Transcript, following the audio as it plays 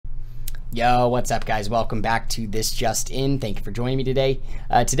Yo, what's up guys? Welcome back to This Just In. Thank you for joining me today.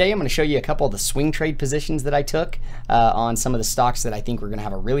 Today I'm going to show you a couple of the swing trade positions that I took on some of the stocks that I think we're going to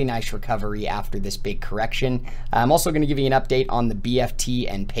have a really nice recovery after this big correction. I'm also going to give you an update on the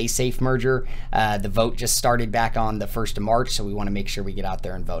BFT and Paysafe merger. The vote just started back on the 1st of March, so we want to make sure we get out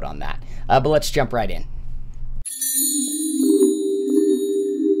there and vote on that. But let's jump right in.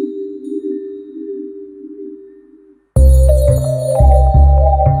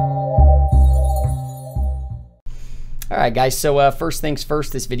 Alright guys, so first things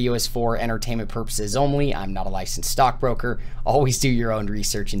first, this video is for entertainment purposes only. I'm not a licensed stockbroker. Always do your own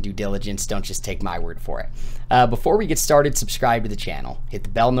research and due diligence. Don't just take my word for it. Before we get started, subscribe to the channel. Hit the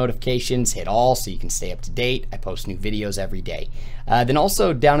bell notifications, hit all so you can stay up to date. I post new videos every day. Then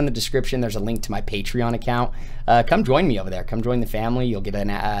also down in the description, there's a link to my Patreon account. Come join me over there. Come join the family. You'll get an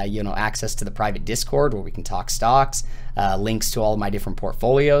access to the private Discord where we can talk stocks, links to all of my different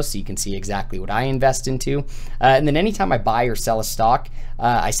portfolios so you can see exactly what I invest into. And then anytime I buy or sell a stock,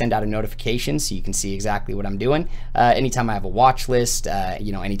 I send out a notification so you can see exactly what I'm doing. Anytime I have a watch list,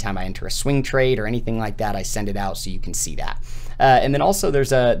 anytime I enter a swing trade or anything like that, I send it out so you can see that. And then also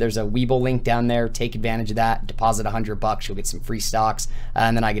there's a Webull link down there. Take advantage of that. Deposit $100, you'll get some free stocks,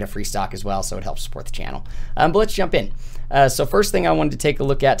 and then I get a free stock as well, so it helps support the channel. But let's jump in. So first thing I wanted to take a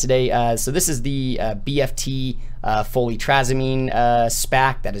look at today, so this is the BFT folitrazamine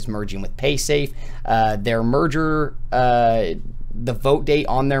SPAC that is merging with Paysafe. Their merger, the vote date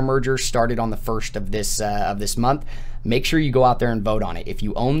on their merger started on the 1st of this month. Make sure you go out there and vote on it. If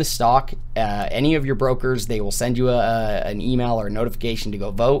you own the stock, any of your brokers, they will send you an email or a notification to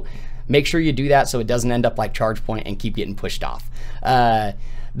go vote. Make sure you do that so it doesn't end up like ChargePoint and keep getting pushed off.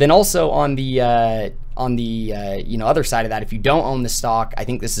 Then also on the other side of that, if you don't own the stock, I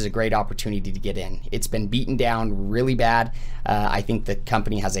think this is a great opportunity to get in. It's been beaten down really bad. I think the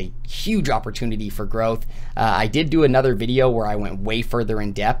company has a huge opportunity for growth. I did do another video where I went way further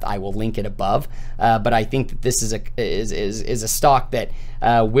in depth. I will link it above. But I think that this is a stock that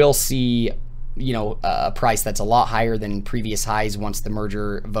will see a price that's a lot higher than previous highs once the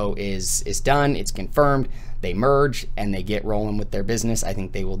merger vote is done. It's confirmed. They merge and they get rolling with their business. I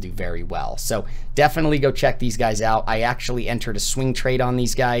think they will do very well. So definitely go check these guys out. I actually entered a swing trade on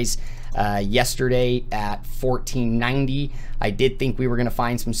these guys yesterday at 14.90. I did think we were going to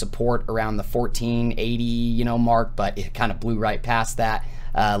find some support around the 14.80 mark, but it kind of blew right past that.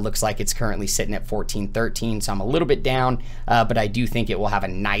 Looks like it's currently sitting at 14.13, so I'm a little bit down, but I do think it will have a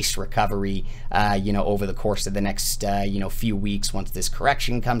nice recovery, over the course of the next, few weeks. Once this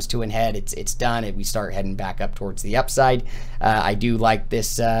correction comes to an head, it's done, and we start heading back up towards the upside. I do like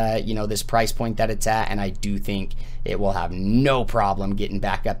this, this price point that it's at, and I do think it will have no problem getting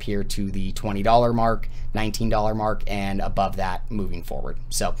back up here to the $20 mark, $19 mark, and above that moving forward.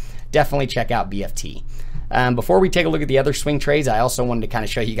 So definitely check out BFT. Before we take a look at the other swing trades, I also wanted to kind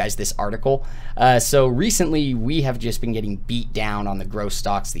of show you guys this article. So recently we have just been getting beat down on the growth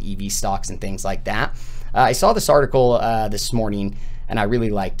stocks, the EV stocks, and things like that. I saw this article this morning and I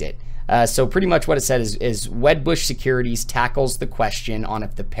really liked it. So pretty much what it said is Wedbush Securities tackles the question on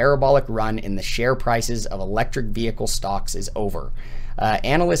if the parabolic run in the share prices of electric vehicle stocks is over.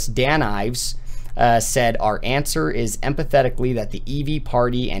 Analyst Dan Ives said, our answer is empathetically that the EV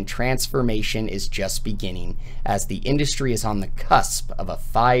party and transformation is just beginning, as the industry is on the cusp of a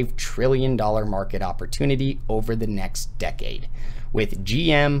 $5 trillion market opportunity over the next decade. With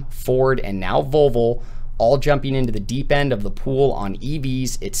GM, Ford, and now Volvo all jumping into the deep end of the pool on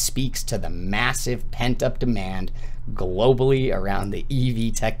EVs, it speaks to the massive pent-up demand globally around the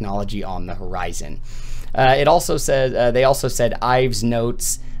EV technology on the horizon. It also said, they also said Ives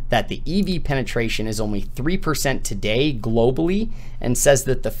notes that the EV penetration is only 3% today globally, and says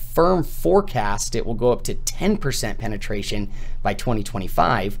that the firm forecast it will go up to 10% penetration by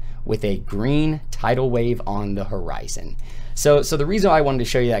 2025 with a green tidal wave on the horizon. So the reason I wanted to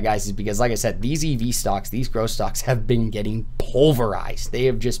show you that, guys, is because, like I said, these EV stocks, these growth stocks have been getting pulverized. They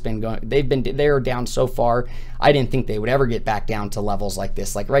have just been going, they are down so far. I didn't think they would ever get back down to levels like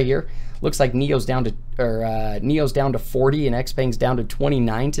this. Like right here, looks like NIO's down to 40 and XPeng's down to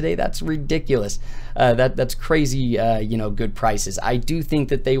 29 today. That's ridiculous. That's crazy, good prices. I do think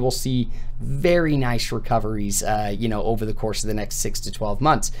that they will see very nice recoveries, over the course of the next 6 to 12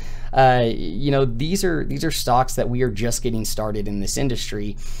 months. These are stocks that we are just getting started in this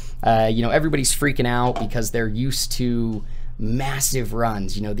industry. Everybody's freaking out because they're used to massive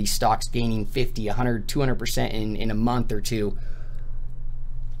runs, these stocks gaining 50, 100, 200% in a month or two.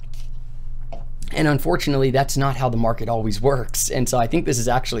 And unfortunately, that's not how the market always works. And so I think this is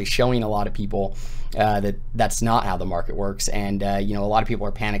actually showing a lot of people that that's not how the market works. And, you know, a lot of people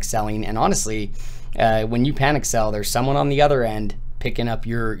are panic selling. And honestly, when you panic sell, there's someone on the other end picking up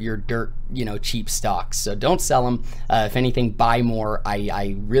your dirt, you know, cheap stocks. So don't sell them. If anything, buy more.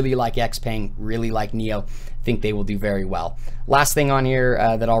 I really like XPeng, really like NIO. Think they will do very well. Last thing on here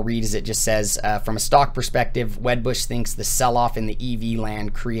that I'll read is it just says, from a stock perspective, Wedbush thinks the sell-off in the EV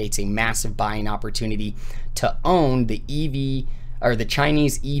land creates a massive buying opportunity to own the EV or the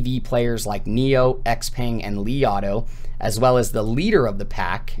Chinese EV players like NIO, XPeng, and Li Auto, as well as the leader of the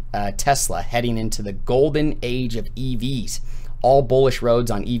pack, Tesla, heading into the golden age of EVs. All bullish roads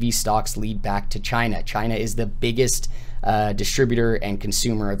on EV stocks lead back to China. China is the biggest distributor and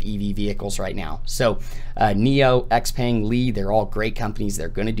consumer of EV vehicles right now. So NIO, XPeng, Li, they're all great companies. They're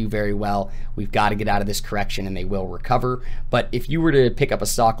going to do very well. We've got to get out of this correction and they will recover. But if you were to pick up a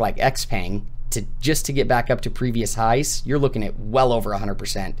stock like XPeng, just to get back up to previous highs, you're looking at well over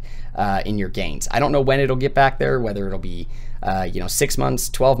 100% in your gains. I don't know when it'll get back there, whether it'll be 6 months,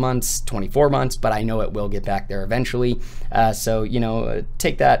 12 months, 24 months, but I know it will get back there eventually. So,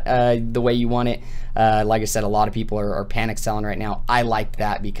 take that the way you want it. Like I said, a lot of people are panic selling right now. I liked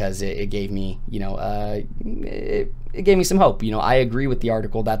that because it gave me, it gave me some hope. I agree with the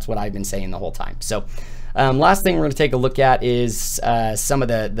article. That's what I've been saying the whole time. So, last thing we're going to take a look at is some of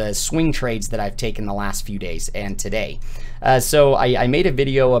the swing trades that I've taken the last few days and today. So I made a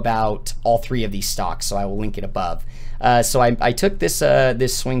video about all three of these stocks, so I will link it above. So I took this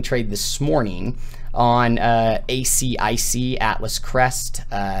swing trade this morning on ACIC Atlas Crest.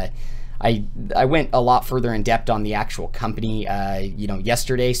 I went a lot further in depth on the actual company,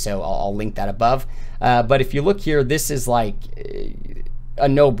 yesterday, so I'll link that above. But if you look here, this is like a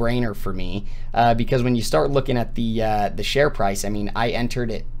no-brainer for me because when you start looking at the share price, I mean, I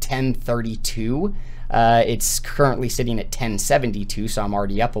entered at 1032. It's currently sitting at 1072, so I'm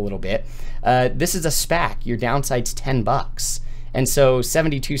already up a little bit. This is a SPAC. Your downside's $10, and so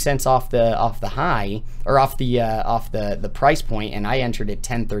 72 cents off the high, or off the price point, and I entered at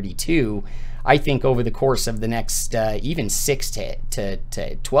 1032. I think over the course of the next even 6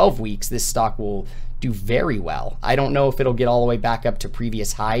 to 12 weeks, this stock will do very well. I don't know if it'll get all the way back up to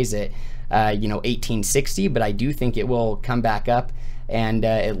previous highs at 1860, but I do think it will come back up and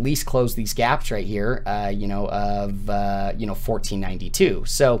at least close these gaps right here, of 1492.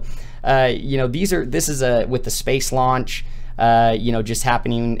 So this is with the space launch, just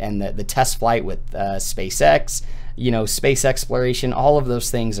happening, and the test flight with SpaceX. Space exploration, all of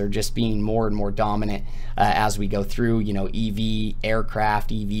those things are just being more and more dominant as we go through. EV aircraft,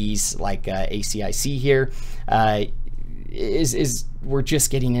 EVs like ACIC here, we're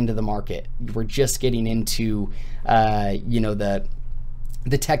just getting into the market. We're just getting into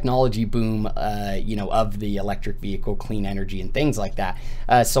the technology boom, of the electric vehicle, clean energy, and things like that.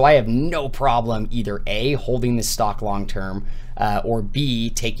 So I have no problem either A, holding this stock long term, or B,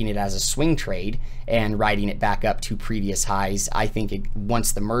 taking it as a swing trade and riding it back up to previous highs. I think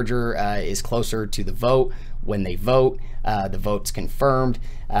once the merger is closer to the vote, when they vote, the vote's confirmed,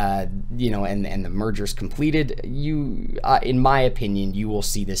 and the merger's completed, in my opinion, you will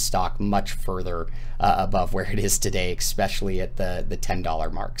see this stock much further above where it is today, especially at the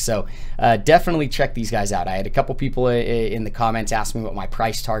 $10 mark. So definitely check these guys out. I had a couple people in the comments ask me what my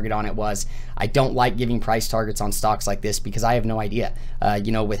price target on it was. I don't like giving price targets on stocks like this because I have no idea.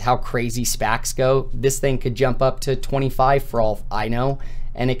 With how crazy SPACs go, this thing could jump up to 25 for all I know.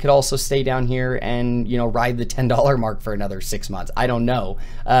 And it could also stay down here and, ride the $10 mark for another 6 months. I don't know.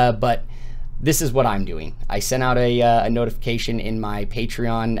 But this is what I'm doing. I sent out a notification in my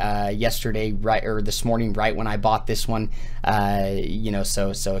Patreon yesterday, this morning, right when I bought this one.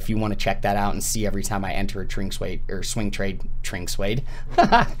 So if you want to check that out and see every time I enter a swing trade,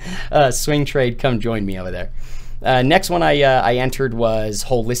 come join me over there. Next one I entered was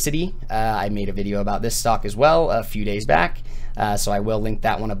Holicity. I made a video about this stock as well a few days back. So I will link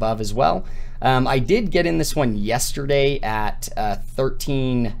that one above as well. I did get in this one yesterday at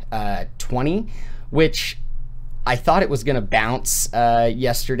 1320, which I thought it was going to bounce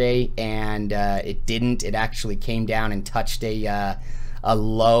yesterday, and it didn't. It actually came down and touched a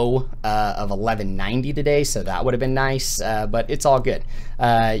low of 1190 today, so that would have been nice, but it's all good.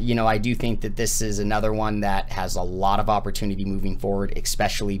 I do think that this is another one that has a lot of opportunity moving forward,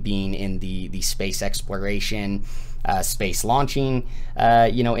 especially being in the space exploration, space launching,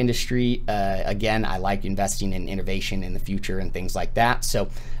 industry. Again, I like investing in innovation in the future and things like that. So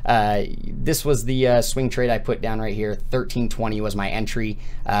this was the swing trade I put down right here. 1320 was my entry.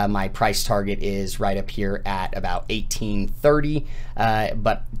 My price target is right up here at about 1830.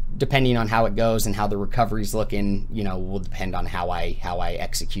 But depending on how it goes and how the recovery's looking, will depend on how I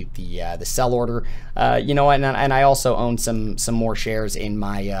execute the sell order. And I also own some more shares in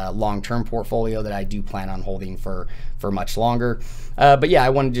my long-term portfolio that I do plan on holding for much longer. But yeah, I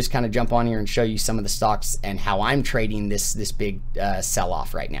want to just kind of jump on here and show you some of the stocks and how I'm trading this big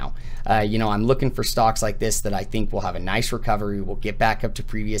sell-off right now. I'm looking for stocks like this that I think will have a nice recovery, will get back up to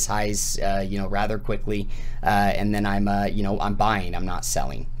previous highs, rather quickly, and then I'm buying, I'm not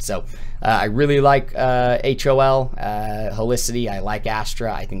selling. So I really like HOL, Holicity. I like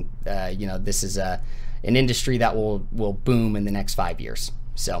Astra. I think this is an industry that will boom in the next 5 years.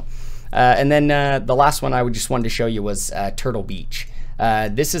 So. And then the last one I just wanted to show you was Turtle Beach.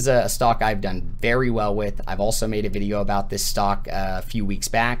 This is a stock I've done very well with. I've also made a video about this stock a few weeks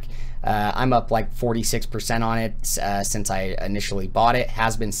back. I'm up like 46% on it since I initially bought it.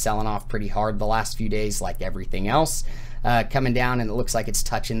 Has been selling off pretty hard the last few days like everything else. Coming down, and it looks like it's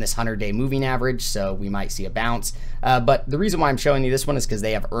touching this 100-day moving average, so we might see a bounce. But the reason why I'm showing you this one is because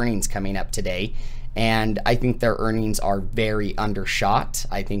they have earnings coming up today. And I think their earnings are very undershot.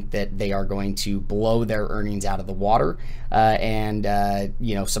 I think that they are going to blow their earnings out of the water and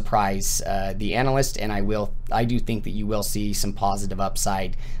surprise the analyst. And I do think that you will see some positive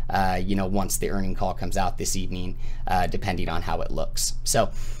upside, once the earning call comes out this evening, depending on how it looks.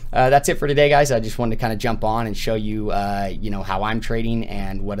 So that's it for today, guys. I just wanted to kind of jump on and show you, how I'm trading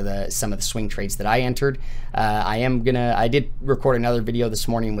and what are some of the swing trades that I entered. I did record another video this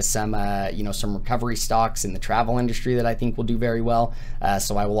morning with some recovery stocks in the travel industry that I think will do very well.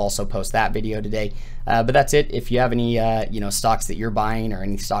 So I will also post that video today. But that's it. If you have any, stocks that you're buying or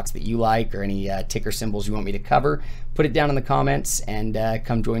any stocks that you like or any ticker symbols you want me to cover, put it down in the comments and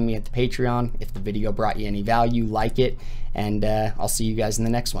come join me at the Patreon. If the video brought you any value, like it, and I'll see you guys in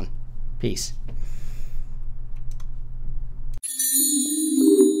the next one. Peace.